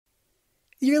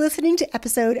You're listening to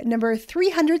episode number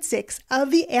 306 of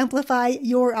the Amplify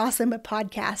Your Awesome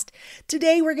Podcast.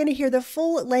 Today, we're going to hear the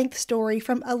full-length story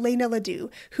from Elena Ledoux,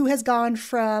 who has gone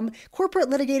from corporate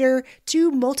litigator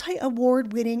to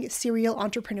multi-award-winning serial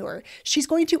entrepreneur. She's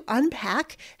going to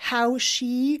unpack how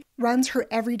she runs her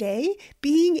everyday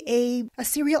being a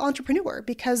serial entrepreneur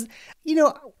because,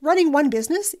 running one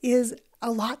business is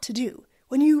a lot to do.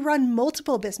 When you run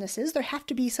multiple businesses, there have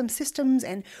to be some systems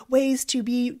and ways to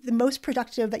be the most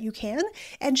productive that you can.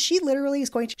 And she literally is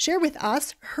going to share with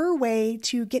us her way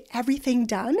to get everything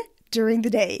done during the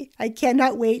day. I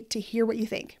cannot wait to hear what you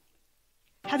think.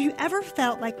 Have you ever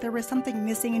felt like there was something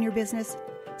missing in your business?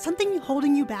 Something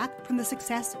holding you back from the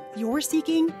success you're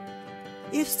seeking?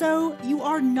 If so, you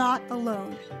are not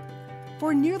alone.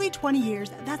 For nearly 20 years,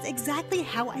 that's exactly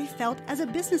how I felt as a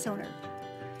business owner.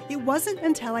 It wasn't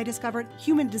until I discovered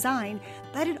human design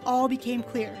that it all became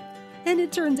clear. And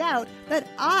it turns out that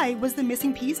I was the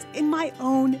missing piece in my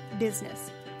own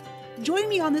business. Join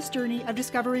me on this journey of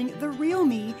discovering the real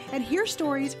me and hear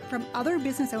stories from other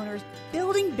business owners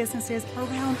building businesses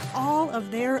around all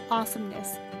of their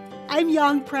awesomeness. I'm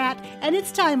Yong, Pratt, and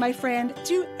it's time, my friend,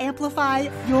 to amplify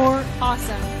your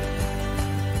awesome.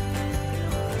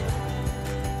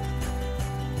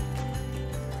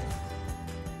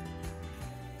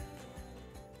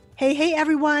 Hey,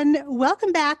 everyone.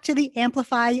 Welcome back to the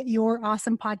Amplify Your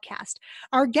Awesome podcast.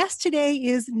 Our guest today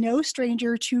is no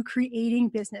stranger to creating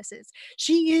businesses.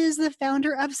 She is the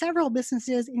founder of several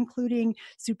businesses, including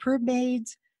Superb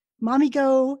Maids, Mommy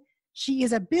Go. She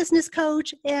is a business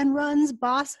coach and runs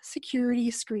Boss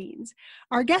Security Screens.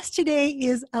 Our guest today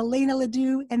is Elena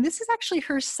Ledoux, and this is actually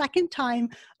her second time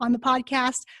on the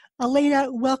podcast.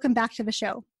 Elena, welcome back to the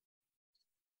show.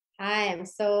 Hi, I'm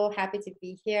so happy to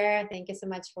be here. Thank you so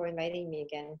much for inviting me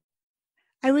again.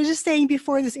 I was just saying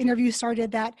before this interview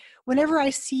started that whenever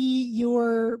I see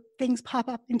your things pop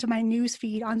up into my news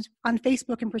feed on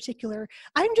Facebook in particular,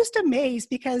 I'm just amazed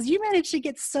because you manage to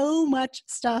get so much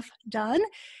stuff done.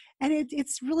 And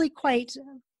it's really quite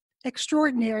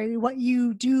extraordinary what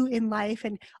you do in life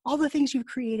and all the things you've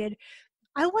created.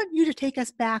 I want you to take us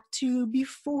back to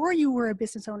before you were a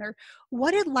business owner.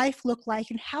 What did life look like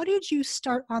and how did you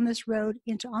start on this road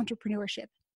into entrepreneurship?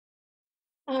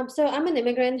 So I'm an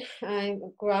immigrant. I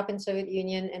grew up in Soviet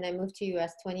Union and I moved to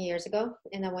US 20 years ago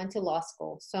and I went to law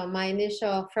school. So my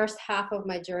initial first half of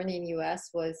my journey in US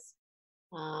was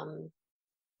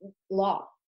law,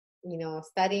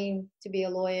 studying to be a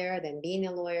lawyer, then being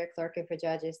a lawyer, clerking for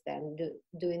judges, then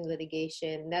doing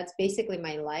litigation. That's basically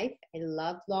my life. I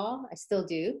love law. I still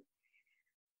do.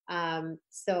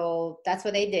 So that's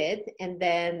what I did. And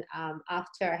then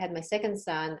after I had my second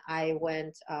son, I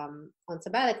went on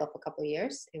sabbatical for a couple of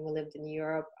years and we lived in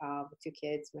Europe with 2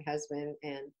 kids, my husband,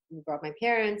 and we brought my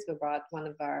parents, we brought one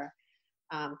of our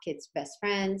kids' best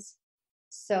friends.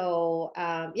 So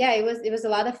it was a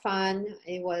lot of fun.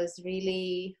 It was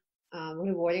really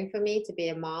rewarding for me to be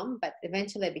a mom, but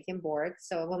eventually I became bored.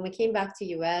 So when we came back to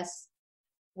US,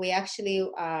 we actually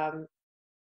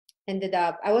ended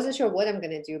up, I wasn't sure what I'm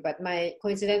going to do, but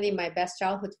coincidentally, my best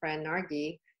childhood friend,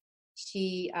 Nargi,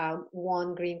 she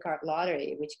won green card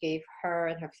lottery, which gave her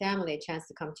and her family a chance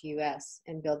to come to US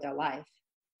and build their life.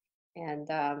 And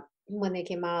when they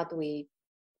came out, we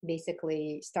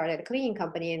basically started a cleaning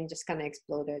company and just kind of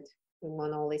exploded. We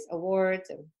won all these awards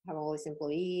and have all these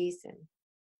employees and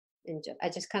I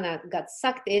just kind of got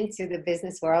sucked into the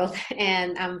business world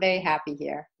and I'm very happy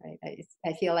here. Right?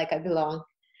 I feel like I belong.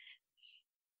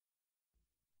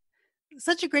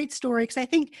 Such a great story because I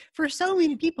think for so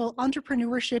many people,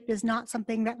 entrepreneurship is not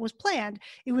something that was planned.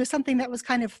 It was something that was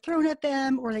kind of thrown at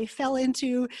them or they fell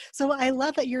into. So I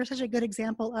love that you're such a good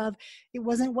example of it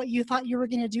wasn't what you thought you were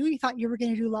going to do. You thought you were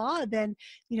going to do law. Then,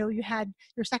 you had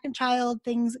your second child,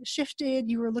 things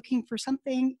shifted, you were looking for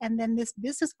something. And then this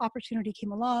business opportunity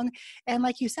came along. And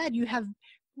like you said, you have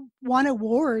won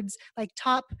awards like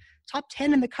top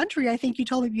 10 in the country, I think you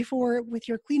told me before, with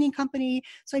your cleaning company.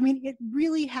 So, it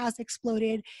really has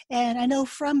exploded. And I know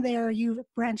from there, you've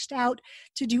branched out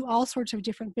to do all sorts of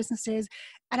different businesses.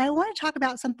 And I want to talk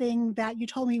about something that you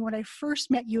told me when I first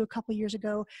met you a couple years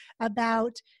ago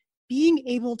about being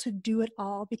able to do it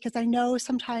all. Because I know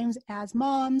sometimes as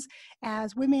moms,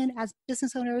 as women, as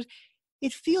business owners,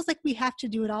 it feels like we have to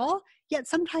do it all, yet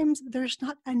sometimes there's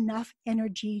not enough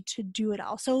energy to do it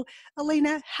all. So,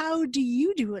 Elena, how do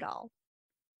you do it all?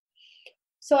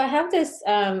 So I have this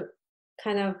kind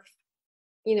of,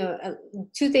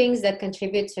 2 things that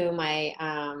contribute to my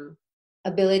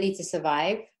ability to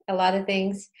survive a lot of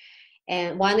things.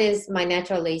 And one is my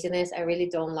natural laziness. I really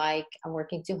don't like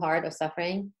working too hard or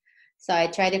suffering. So I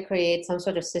try to create some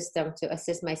sort of system to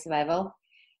assist my survival.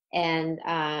 And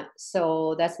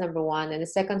so that's number one. And the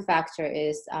second factor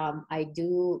is I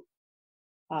do,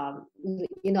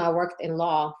 I worked in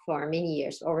law for many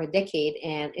years, over a decade,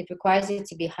 and it requires you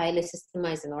to be highly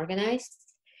systemized and organized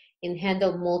and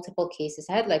handle multiple cases.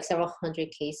 I had like several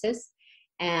hundred cases.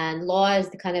 And law is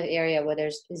the kind of area where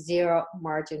there's zero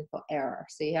margin for error.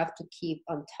 So you have to keep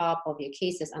on top of your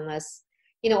cases unless,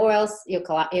 or else your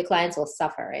clients will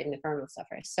suffer, right? And the firm will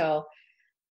suffer. So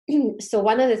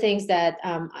one of the things that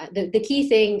the key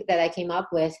thing that I came up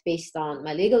with based on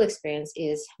my legal experience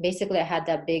is basically I had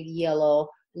that big yellow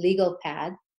legal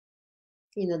pad,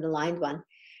 the lined one.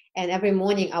 And every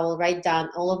morning I will write down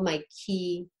all of my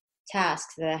key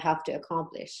tasks that I have to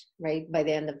accomplish, right, by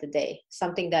the end of the day,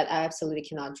 something that I absolutely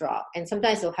cannot drop. And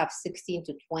sometimes I'll have 16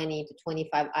 to 20 to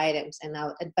 25 items. And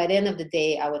by the end of the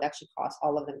day, I would actually cross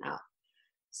all of them out.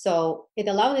 So it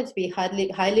allowed me to be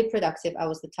highly productive. I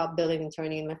was the top billing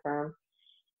attorney in my firm.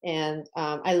 And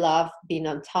I love being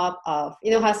on top of,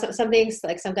 how some things,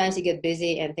 like sometimes you get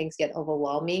busy and things get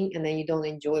overwhelming and then you don't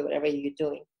enjoy whatever you're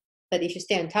doing. But if you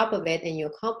stay on top of it and you're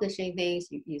accomplishing things,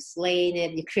 you're slaying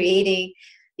it, you're creating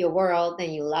your world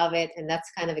and you love it. And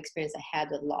that's kind of experience I had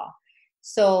with law.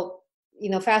 So,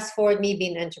 fast forward me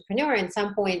being an entrepreneur, at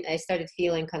some point I started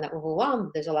feeling kind of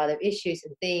overwhelmed. There's a lot of issues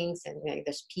and things, and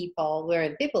there's people. We're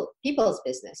in people's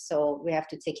business. So we have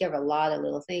to take care of a lot of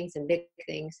little things and big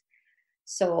things.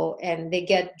 So, and they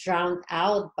get drowned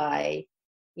out by,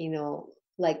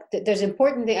 there's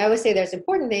important things. I always say there's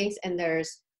important things and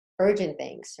there's urgent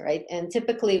things, right? And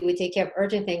typically we take care of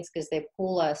urgent things because they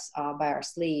pull us by our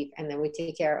sleeve, and then we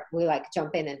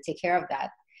jump in and take care of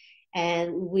that.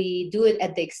 And we do it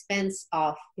at the expense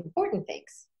of important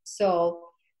things. So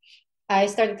I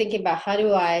started thinking about how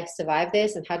do I survive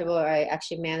this and how do I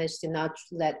actually manage to not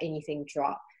let anything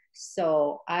drop.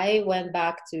 So I went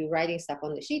back to writing stuff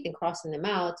on the sheet and crossing them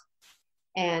out.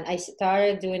 And I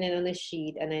started doing it on the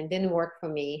sheet, and it didn't work for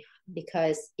me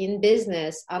because in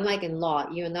business, unlike in law,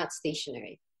 you're not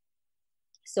stationary.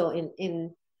 So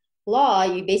in law,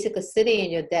 you're basically sitting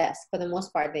in your desk for the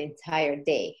most part the entire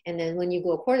day. And then when you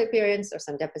go court appearance or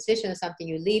some deposition or something,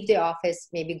 you leave the office,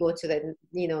 maybe go to the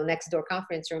next door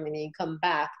conference room, and then you come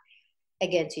back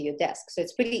again to your desk. So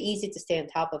it's pretty easy to stay on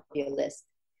top of your list.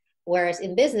 Whereas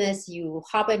in business, you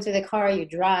hop into the car, you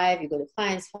drive, you go to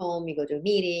client's home, you go to a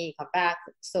meeting, you come back.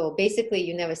 So basically,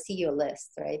 you never see your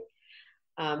list, right?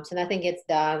 So nothing gets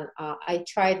done. I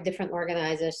tried different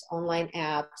organizers, online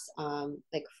apps,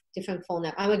 like different phone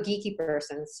apps. I'm a geeky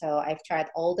person, so I've tried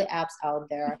all the apps out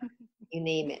there, you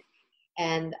name it.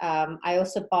 And I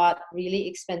also bought really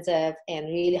expensive and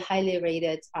really highly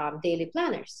rated daily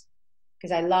planners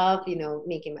because I love,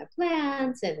 making my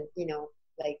plans and,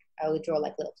 like I would draw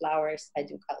like little flowers. I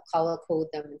do color code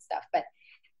them and stuff, but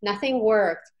nothing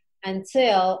worked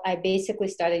until I basically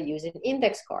started using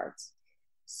index cards.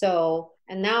 So,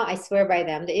 and now I swear by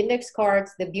them. The index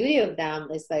cards, the beauty of them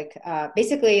is like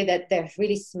basically that they're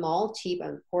really small, cheap,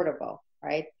 and portable,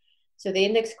 right? So the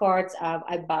index cards,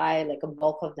 I buy like a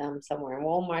bulk of them somewhere in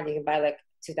Walmart. You can buy like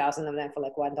 2,000 of them for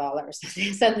like $1 or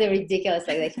something ridiculous.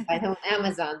 Like they can buy them on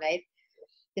Amazon, right?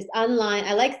 Just online.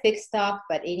 I like thick stuff,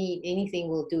 but anything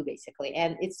will do basically.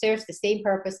 And it serves the same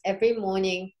purpose. Every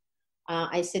morning,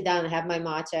 I sit down and have my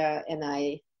matcha, and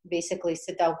I basically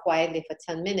sit down quietly for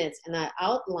 10 minutes, and I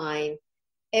outline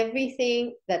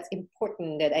everything that's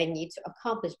important that I need to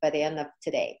accomplish by the end of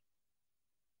today.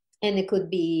 And it could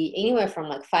be anywhere from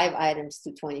like 5 items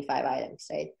to 25 items,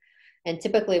 right? And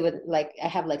typically I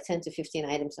have like 10 to 15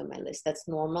 items on my list. That's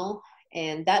normal.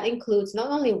 And that includes not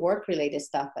only work-related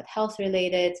stuff, but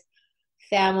health-related,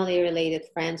 family-related,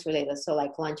 friends-related. So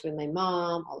like lunch with my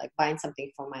mom, or like buying something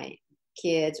for my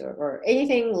kids, or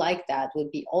anything like that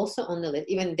would be also on the list.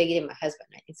 Even dating my husband,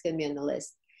 right? It's going to be on the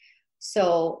list.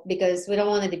 So because we don't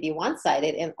want it to be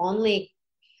one-sided and only,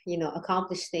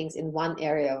 accomplish things in one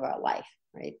area of our life,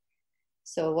 right?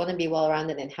 So I want to be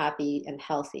well-rounded and happy and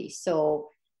healthy. So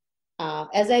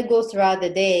as I go throughout the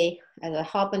day, as I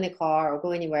hop in the car or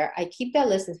go anywhere, I keep that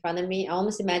list in front of me. I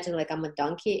almost imagine like I'm a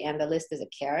donkey and the list is a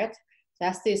carrot. So it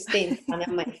has to stay in front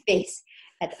of my face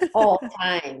at all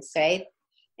times, right?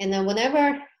 And then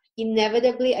whenever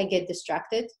inevitably I get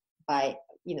distracted by,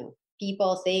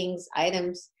 people, things,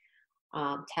 items,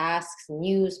 tasks,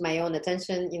 news, my own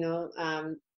attention,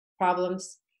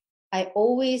 problems, I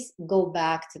always go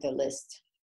back to the list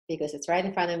because it's right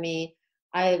in front of me.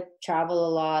 I travel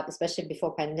a lot, especially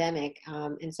before pandemic.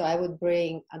 And so I would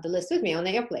bring the list with me on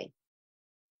the airplane.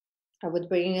 I would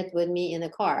bring it with me in the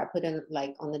car. I put it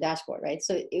like on the dashboard, right?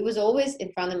 So it was always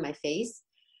in front of my face.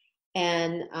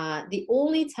 And the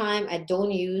only time I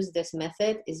don't use this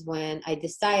method is when I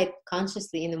decide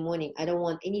consciously in the morning, I don't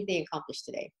want anything accomplished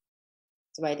today.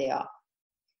 It's my day off.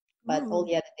 But all Ooh.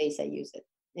 the other days I use it.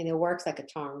 And it works like a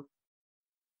charm.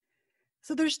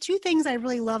 So there's two things I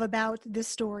really love about this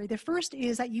story. The first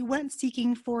is that you went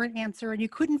seeking for an answer and you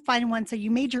couldn't find one, so you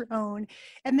made your own.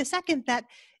 And the second, that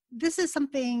this is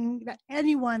something that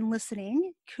anyone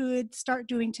listening could start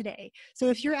doing today. So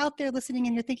if you're out there listening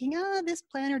and you're thinking, this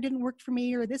planner didn't work for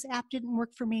me, or this app didn't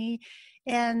work for me,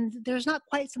 and there's not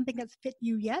quite something that's fit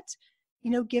you yet,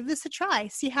 give this a try,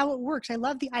 see how it works. I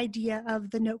love the idea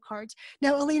of the note cards.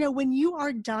 Now, Elena, when you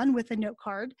are done with a note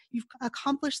card, you've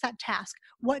accomplished that task.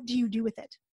 What do you do with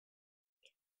it?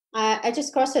 I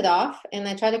just cross it off, and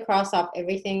I try to cross off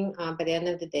everything by the end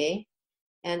of the day.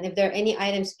 And if there are any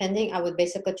items pending, I would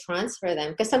basically transfer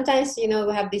them. Because sometimes, we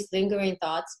have these lingering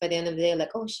thoughts by the end of the day,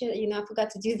 like, oh shit, I forgot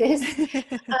to do this.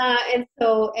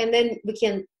 And then we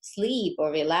can sleep or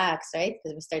relax, right?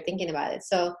 Because we start thinking about it.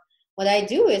 So what I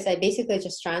do is I basically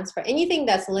just transfer anything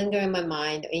that's lingering in my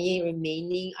mind, any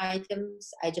remaining items,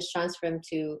 I just transfer them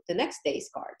to the next day's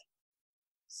card.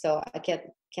 So I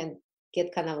can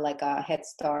get kind of like a head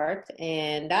start,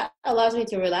 and that allows me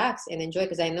to relax and enjoy,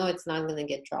 because I know it's not going to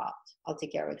get dropped. I'll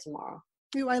take care of it tomorrow.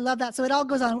 Ooh, I love that. So it all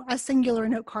goes on a singular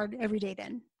note card every day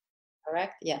then?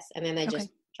 Correct? Yes. And then I just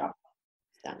drop it.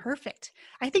 Done. Perfect.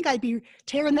 I think I'd be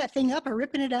tearing that thing up or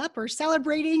ripping it up or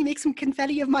celebrating, make some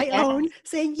confetti of my own,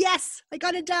 saying, yes, I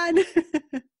got it done.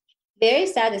 Very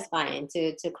satisfying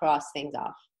to cross things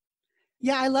off.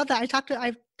 Yeah, I love that. I've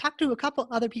talked to a couple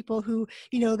other people who,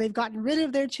 they've gotten rid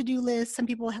of their to-do list. Some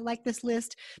people like this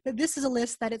list, but this is a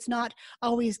list that it's not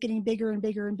always getting bigger and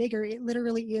bigger and bigger. It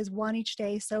literally is one each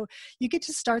day. So you get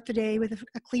to start the day with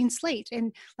a clean slate.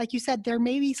 And like you said, there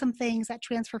may be some things that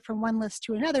transfer from one list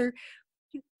to another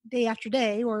day after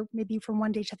day, or maybe from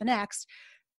one day to the next,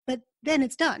 but then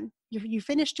it's done. You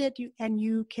finished it, and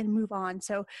you can move on.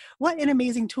 So what an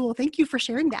amazing tool. Thank you for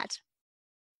sharing that.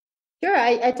 Sure,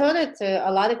 I told it to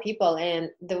a lot of people,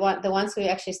 and the ones who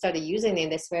actually started using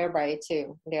it, they swear by it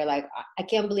too. They're like, I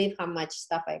can't believe how much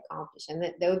stuff I accomplished.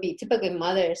 And there would be typically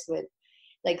mothers with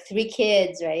like 3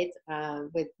 kids, right,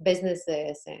 with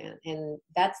businesses, and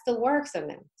that still works on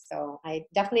them. So I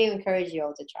definitely encourage you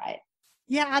all to try it.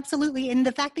 Yeah, absolutely. And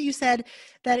the fact that you said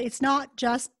that it's not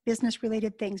just business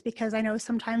related things, because I know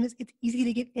sometimes it's easy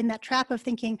to get in that trap of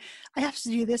thinking, I have to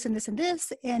do this and this and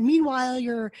this. And meanwhile,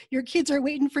 your kids are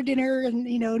waiting for dinner,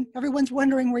 and, everyone's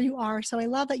wondering where you are. So I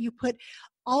love that you put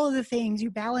all of the things,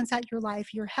 you balance out your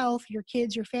life, your health, your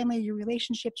kids, your family, your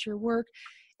relationships, your work,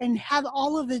 and have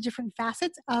all of the different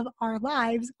facets of our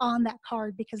lives on that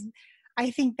card, because I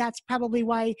think that's probably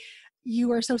why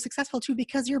you are so successful too,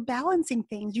 because you're balancing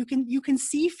things. You can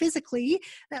see physically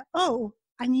that, oh,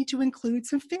 I need to include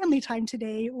some family time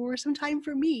today or some time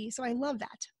for me. So I love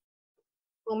that.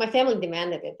 Well, my family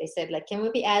demanded it. They said, like, can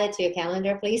we be added to your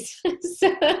calendar, please?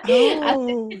 So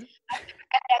Oh. after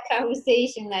that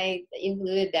conversation, I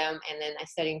included them, and then I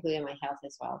started including my health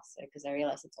as well, so because I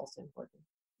realized it's also important.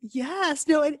 Yes,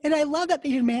 no, and I love that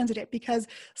they demanded it, because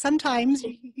sometimes,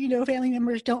 family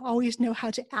members don't always know how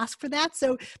to ask for that.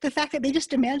 So the fact that they just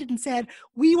demanded and said,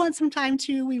 we want some time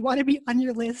too, we want to be on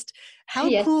your list. How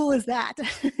Yes. cool is that?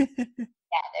 Yeah,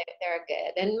 they're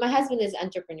good. And my husband is an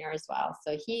entrepreneur as well,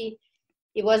 so he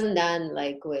wasn't done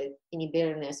like with any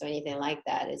bitterness or anything like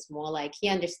that. It's more like he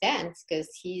understands, because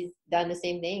he's done the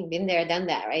same thing, been there, done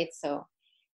that, right? So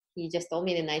he just told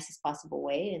me in the nicest possible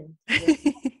way, and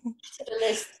to the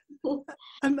list.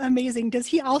 Amazing. Does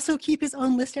he also keep his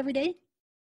own list every day?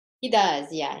 He does,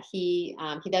 yeah. He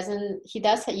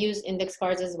does use index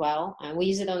cards as well. We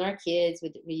use it on our kids.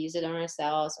 We use it on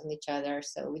ourselves, on each other.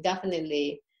 So we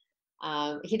definitely.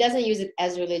 He doesn't use it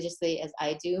as religiously as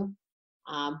I do,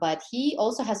 but he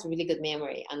also has really good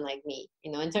memory, unlike me.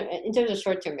 In terms of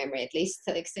short-term memory, at least.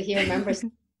 So he remembers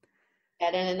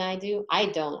better than I do. I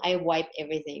don't. I wipe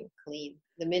everything clean.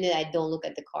 The minute I don't look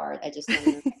at the card, I just don't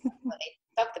remember what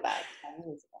they talked about 5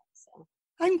 minutes ago. So.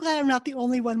 I'm glad I'm not the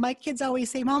only one. My kids always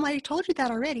say, Mom, I told you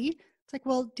that already. It's like,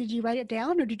 well, did you write it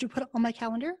down, or did you put it on my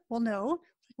calendar? Well, no.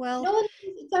 Well, no,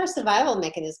 it's our survival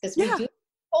mechanism, because yeah. we do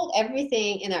hold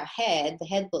everything in our head. The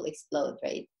head will explode,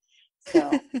 right?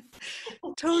 So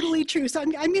Totally true. So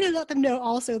I'm going to let them know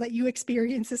also that you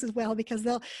experience this as well, because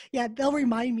they'll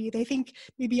remind me. They think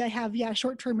maybe I have,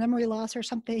 short-term memory loss or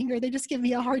something, or they just give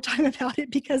me a hard time about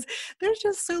it because there's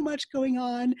just so much going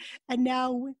on. And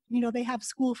now, they have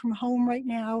school from home right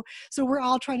now. So we're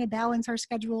all trying to balance our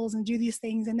schedules and do these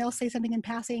things. And they'll say something in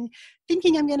passing,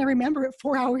 thinking I'm going to remember it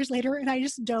 4 hours later, and I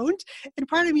just don't. And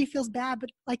part of me feels bad, but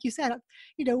like you said,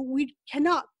 we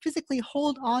cannot physically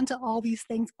hold on to all these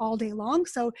things all day long.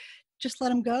 So just let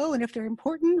them go. And if they're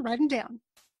important, write them down.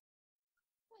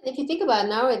 if you think about it,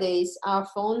 nowadays, our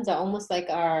phones are almost like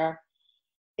our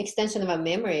extension of our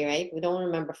memory, right? We don't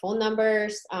remember phone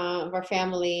numbers of our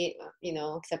family,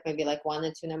 except maybe like 1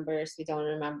 or 2 numbers. We don't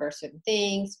remember certain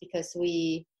things because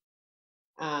we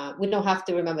don't have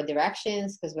to remember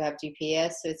directions because we have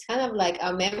GPS. So it's kind of like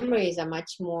our memories are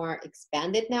much more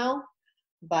expanded now.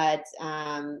 But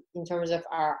in terms of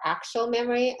our actual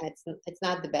memory, it's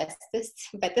not the bestest,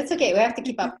 but that's okay. We have to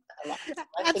keep up a lot.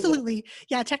 Absolutely.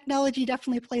 Yeah, technology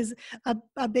definitely plays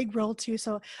a big role too.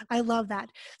 So I love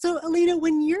that. So Elena,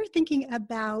 when you're thinking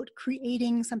about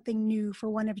creating something new for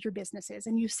one of your businesses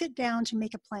and you sit down to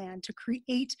make a plan to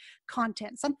create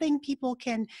content, something people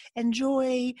can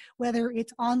enjoy, whether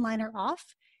it's online or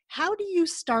off, how do you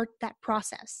start that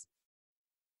process?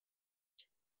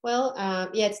 Well,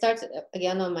 it starts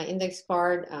again on my index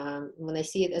card when I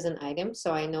see it as an item.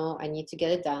 So I know I need to get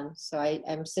it done. So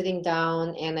I'm sitting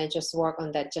down and I just work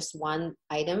on that just one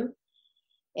item.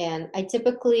 And I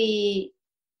typically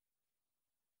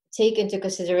take into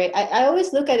consideration, I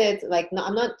always look at it like, no,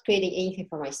 I'm not creating anything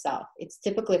for myself. It's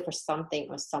typically for something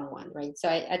or someone, right? So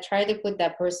I try to put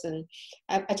that person,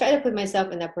 I try to put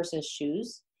myself in that person's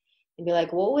shoes and be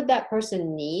like, what would that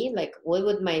person need? Like, what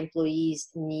would my employees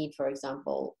need, for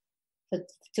example,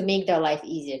 to make their life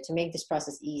easier, to make this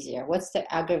process easier? What's the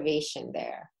aggravation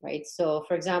there, right? So,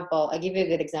 for example, I'll give you a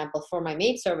good example. For my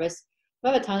maid service,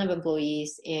 we have a ton of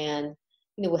employees and,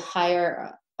 we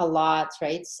hire a lot,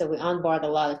 right? So we onboard a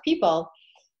lot of people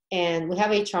and we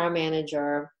have a HR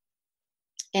manager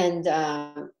and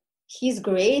he's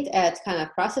great at kind of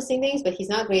processing things, but he's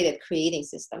not great at creating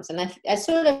systems. And I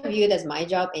sort of view it as my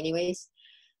job anyways.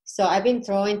 So I've been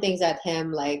throwing things at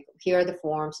him, like, here are the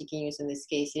forms you can use in this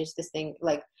case. Here's this thing,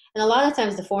 like, and a lot of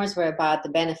times the forms were about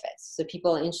the benefits. So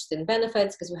people are interested in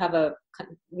benefits because we have a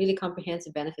really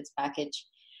comprehensive benefits package.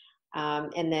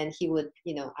 And then he would,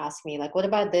 ask me like, what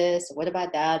about this? What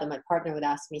about that? And my partner would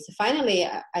ask me. So finally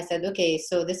I said, okay,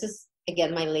 so this is,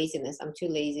 again, my laziness. I'm too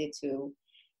lazy to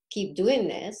keep doing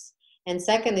this. And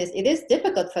second is, it is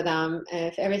difficult for them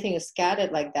if everything is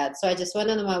scattered like that. So I just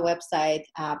went onto my website,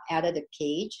 added a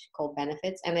page called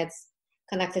benefits, and it's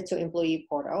connected to employee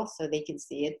portal so they can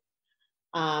see it.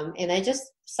 And I just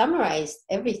summarized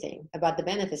everything about the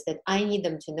benefits that I need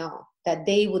them to know, that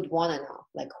they would want to know,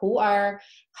 like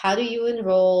how do you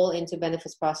enroll into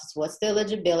benefits process? What's the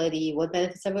eligibility? What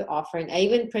benefits are we offering? I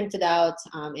even printed out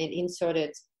and inserted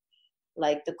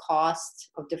like the cost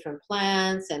of different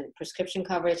plans and prescription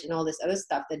coverage and all this other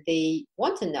stuff that they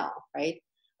want to know, right?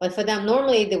 But for them,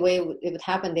 normally the way it would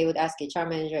happen, they would ask HR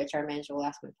manager will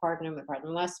ask my partner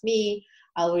will ask me,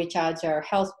 I'll reach out to our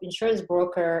health insurance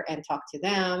broker and talk to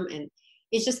them. And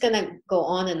it's just going to go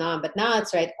on and on. But now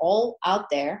it's all out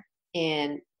there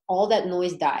and all that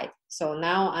noise died. So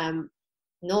now I'm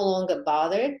no longer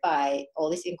bothered by all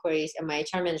these inquiries, and my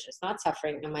HR manager is not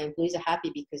suffering, and my employees are happy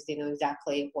because they know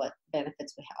exactly what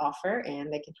benefits we offer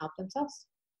and they can help themselves.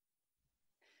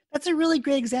 That's a really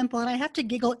great example. And I have to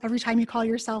giggle every time you call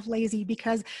yourself lazy,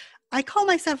 because I call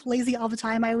myself lazy all the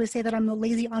time. I always say that I'm the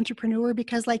lazy entrepreneur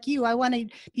because, like you, I want to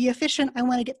be efficient. I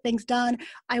want to get things done.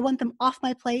 I want them off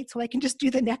my plate so I can just do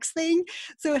the next thing.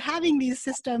 So having these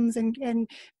systems and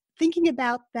thinking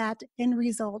about that end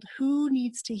result, who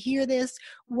needs to hear this,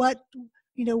 what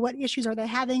issues are they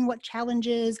having, what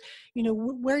challenges,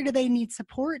 where do they need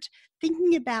support,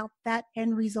 thinking about that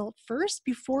end result first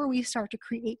before we start to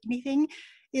create anything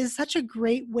is such a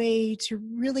great way to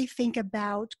really think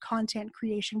about content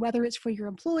creation, whether it's for your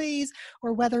employees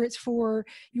or whether it's for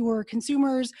your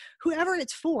consumers, whoever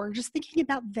it's for. Just thinking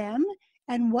about them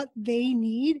and what they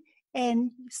need and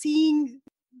seeing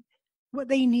what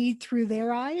they need through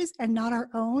their eyes and not our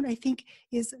own, I think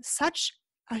is such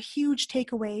a huge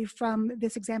takeaway from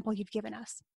this example you've given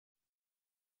us.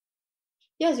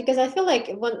 Yes, because I feel like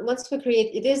once we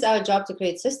create, it is our job to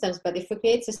create systems, but if we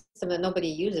create systems that nobody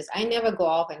uses, I never go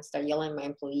off and start yelling at my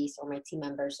employees or my team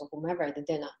members or whomever that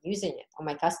they're not using it, or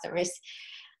my customers.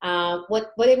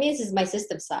 What it means is my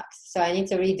system sucks, so I need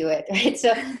to redo it, right?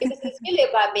 So because it's really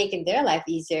about making their life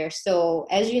easier. So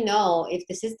as you know, if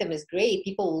the system is great,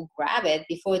 people will grab it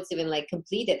before it's even like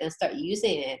completed and start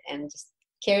using it and just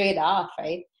carry it off,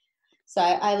 right? So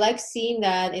I like seeing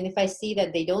that, and if I see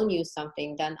that they don't use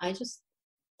something, then I just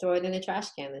throw it in the trash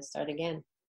can and start again.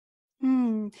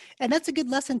 And that's a good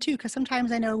lesson too, because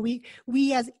sometimes I know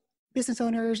we as business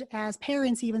owners, as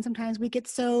parents, even sometimes we get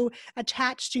so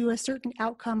attached to a certain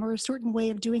outcome or a certain way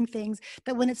of doing things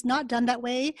that when it's not done that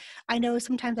way, I know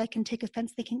sometimes I can take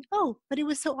offense thinking, oh, but it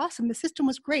was so awesome. The system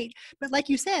was great. But like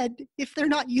you said, if they're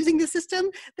not using the system,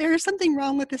 there is something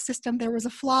wrong with the system. There was a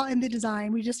flaw in the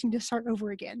design. We just need to start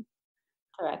over again.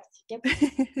 Correct. Yep.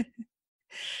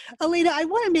 Elena, I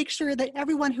want to make sure that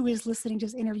everyone who is listening to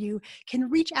this interview can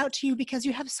reach out to you because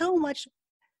you have so much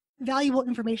valuable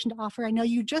information to offer. I know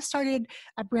you just started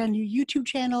a brand new YouTube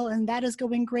channel and that is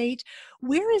going great.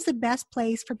 Where is the best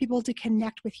place for people to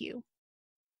connect with you?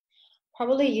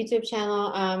 Probably YouTube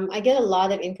channel. I get a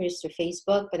lot of inquiries through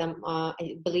Facebook, but I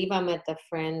believe I'm at the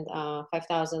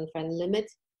 5,000 friend limit.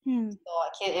 So I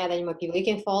can't add any more people. You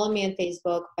can follow me on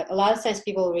Facebook, but a lot of times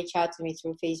people will reach out to me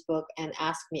through Facebook and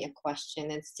ask me a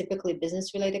question. It's typically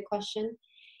business related question.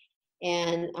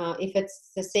 And if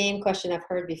it's the same question I've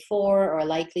heard before or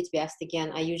likely to be asked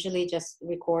again, I usually just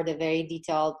record a very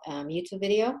detailed YouTube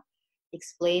video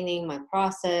explaining my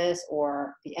process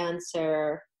or the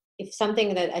answer. If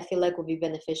something that I feel like would be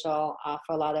beneficial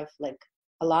for a lot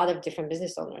of different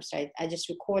business owners, right? I just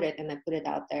record it and I put it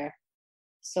out there.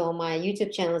 So my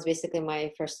YouTube channel is basically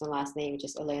my first and last name, which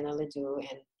is Elena Ledoux,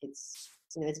 and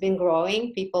it's been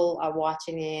growing. People are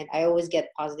watching it. I always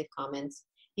get positive comments.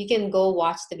 You can go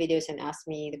watch the videos and ask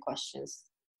me the questions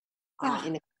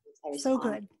in the comments. So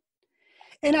good.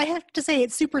 And I have to say,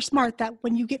 it's super smart that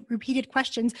when you get repeated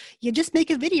questions, you just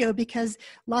make a video because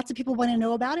lots of people want to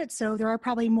know about it. So there are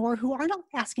probably more who are not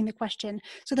asking the question.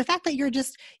 So the fact that you're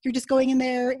just going in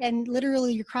there and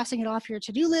literally you're crossing it off your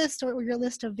to-do list or your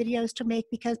list of videos to make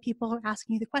because people are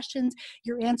asking you the questions,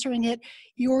 you're answering it,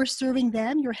 you're serving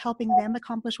them, you're helping them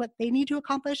accomplish what they need to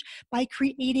accomplish by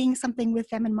creating something with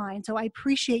them in mind. So I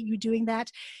appreciate you doing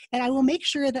that. And I will make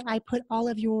sure that I put all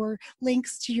of your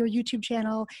links to your YouTube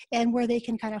channel and where they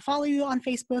can kind of follow you on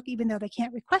Facebook. Even though they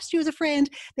can't request you as a friend,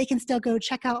 they can still go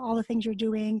check out all the things you're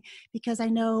doing, because I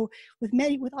know with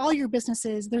all your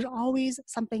businesses, there's always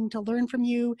something to learn from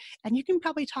you, and you can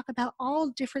probably talk about all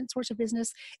different sorts of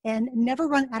business and never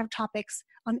run out of topics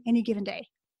on any given day.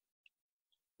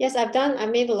 Yes, I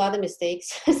made a lot of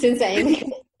mistakes since I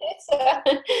immigrated.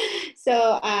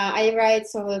 So I write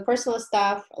some of the personal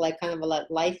stuff, like kind of a lot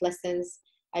life lessons.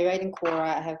 I write in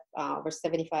Quora. I have over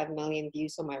 75 million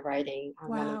views on my writing. I'm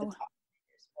one of the top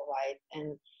writers worldwide.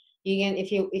 And you can,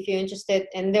 if you're interested,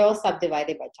 and they're all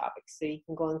subdivided by topics. So you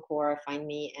can go on Quora, find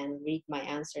me, and read my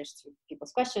answers to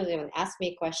people's questions. They want to ask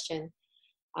me a question.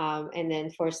 And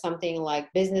then for something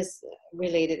like business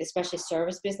related, especially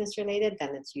service business related,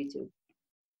 then it's YouTube.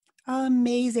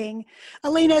 Amazing.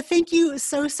 Elena, thank you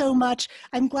so much.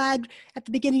 I'm glad at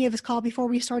the beginning of this call, before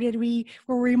we started, we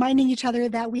were reminding each other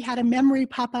that we had a memory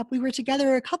pop up. We were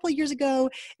together a couple of years ago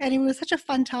and it was such a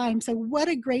fun time. So what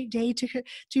a great day to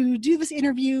do this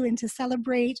interview and to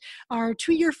celebrate our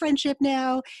 2-year friendship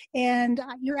now. And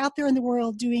you're out there in the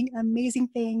world doing amazing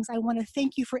things. I want to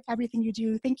thank you for everything you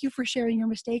do. Thank you for sharing your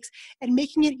mistakes and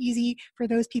making it easy for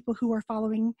those people who are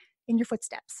following in your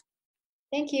footsteps.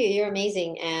 Thank you. You're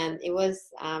amazing. And it was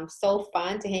so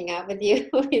fun to hang out with you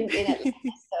in Atlanta.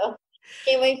 So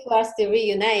can't wait for us to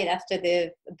reunite after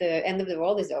the end of the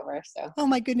world is over. So. Oh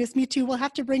my goodness, me too. We'll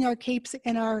have to bring our capes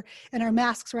and our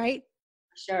masks, right?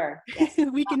 Sure. Yes.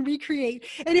 We can recreate.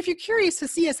 And if you're curious to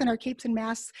see us in our capes and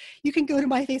masks, you can go to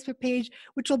my Facebook page,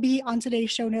 which will be on today's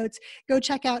show notes. Go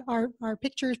check out our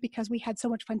pictures because we had so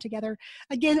much fun together.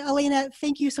 Again, Elena,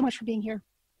 thank you so much for being here.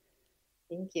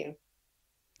 Thank you.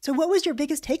 So what was your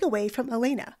biggest takeaway from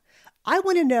Elena? I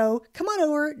want to know. Come on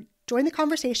over, join the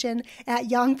conversation at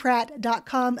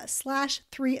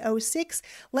yongpratt.com/306.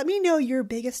 Let me know your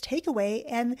biggest takeaway,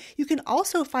 and you can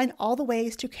also find all the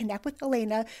ways to connect with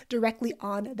Elena directly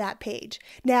on that page.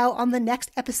 Now, on the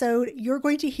next episode, you're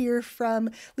going to hear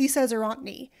from Lisa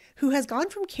Zarantny, who has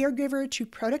gone from caregiver to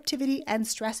productivity and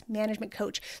stress management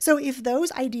coach. So if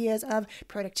those ideas of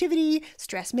productivity,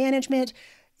 stress management,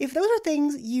 if those are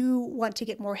things you want to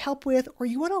get more help with or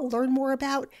you want to learn more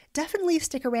about, definitely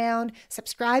stick around,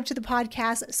 subscribe to the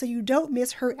podcast so you don't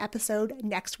miss her episode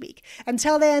next week.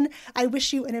 Until then, I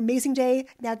wish you an amazing day.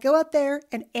 Now go out there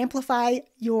and amplify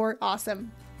your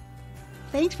awesome.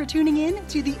 Thanks for tuning in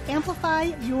to the Amplify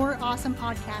Your Awesome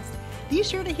podcast. Be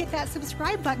sure to hit that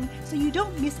subscribe button so you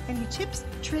don't miss any tips,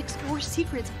 tricks, or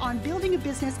secrets on building a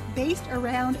business based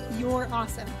around your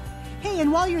awesome. Hey,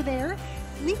 and while you're there,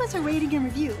 leave us a rating and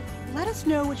review. Let us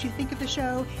know what you think of the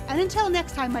show. And until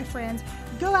next time, my friends,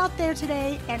 go out there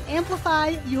today and amplify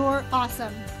your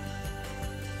awesome.